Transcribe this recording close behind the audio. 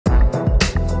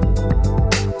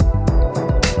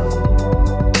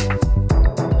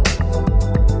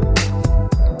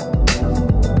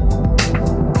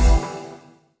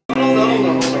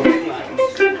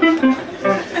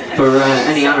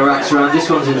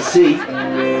one's in C. Maybe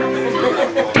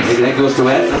that goes to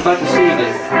F, and back to C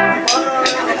again.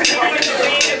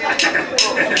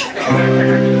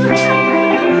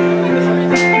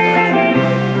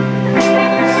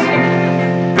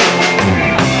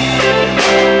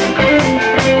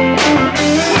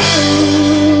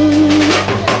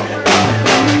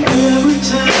 Every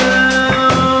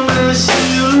time I see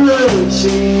your love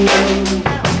scene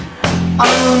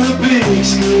on the big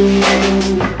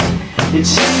screen, it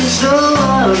seems so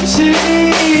empty.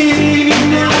 You're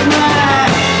not my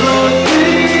love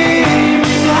thing,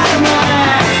 you're not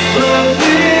my love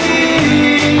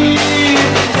thing.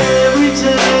 Every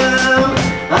time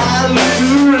I look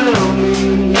around me,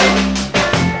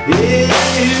 it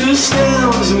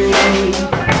astounds me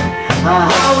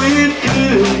how it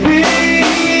could be.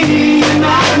 You're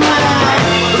not my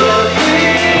love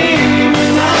thing,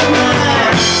 you're not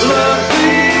my love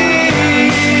thing.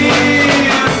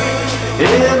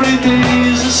 Every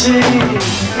day's the same,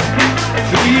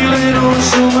 feeling oh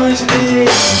so much pain.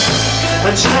 I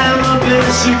try my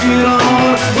best to get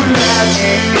on without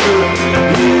you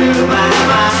here by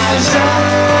my side.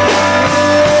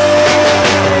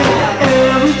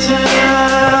 Every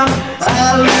time I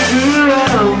look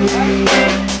around me,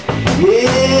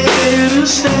 it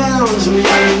astounds me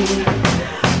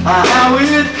how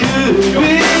it could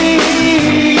be.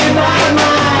 You're not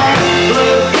my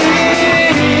love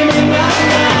thing, you're not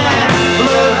my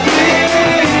love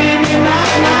thing, you're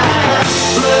not my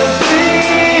love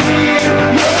thing,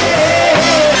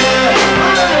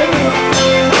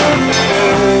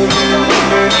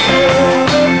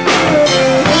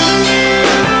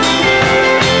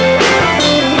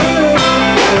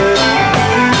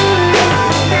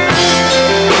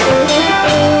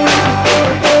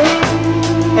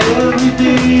 every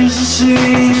day's the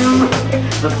same,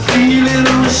 I'm feeling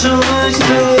oh so much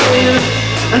pain.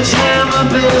 I try my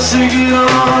best to get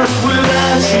on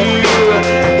without you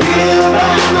here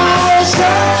by my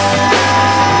side.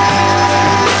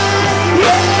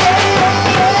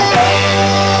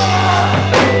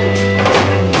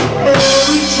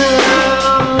 Every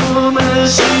time I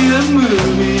see a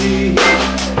movie,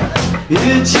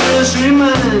 it just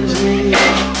reminds me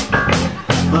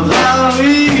of how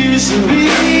it used to be.